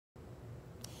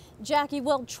Jackie,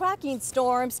 well, tracking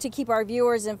storms to keep our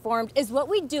viewers informed is what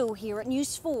we do here at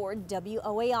News 4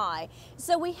 WOAI.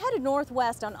 So we headed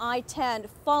northwest on I-10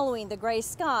 following the gray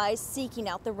skies, seeking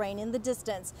out the rain in the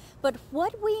distance. But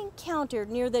what we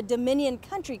encountered near the Dominion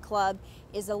Country Club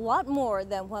is a lot more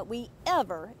than what we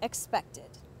ever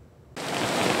expected.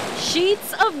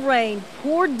 Sheets of rain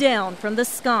poured down from the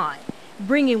sky,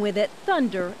 bringing with it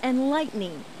thunder and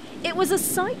lightning. It was a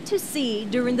sight to see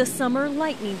during the summer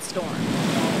lightning storm.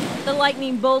 The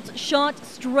lightning bolts shot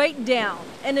straight down.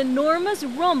 An enormous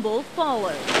rumble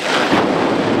followed.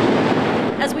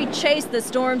 As we chased the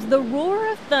storms, the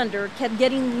roar of thunder kept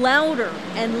getting louder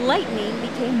and lightning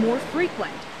became more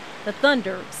frequent. The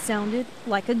thunder sounded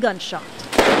like a gunshot.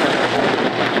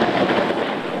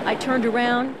 I turned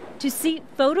around to see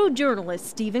photojournalist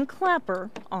Stephen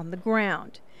Clapper on the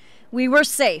ground. We were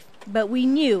safe, but we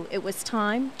knew it was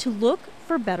time to look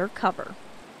for better cover.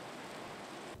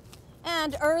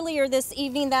 And earlier this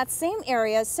evening, that same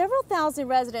area, several thousand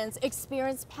residents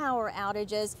experienced power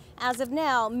outages. As of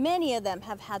now, many of them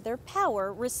have had their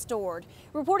power restored.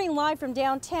 Reporting live from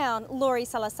downtown, Lori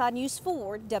Salazar, News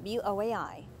 4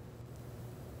 WOAI.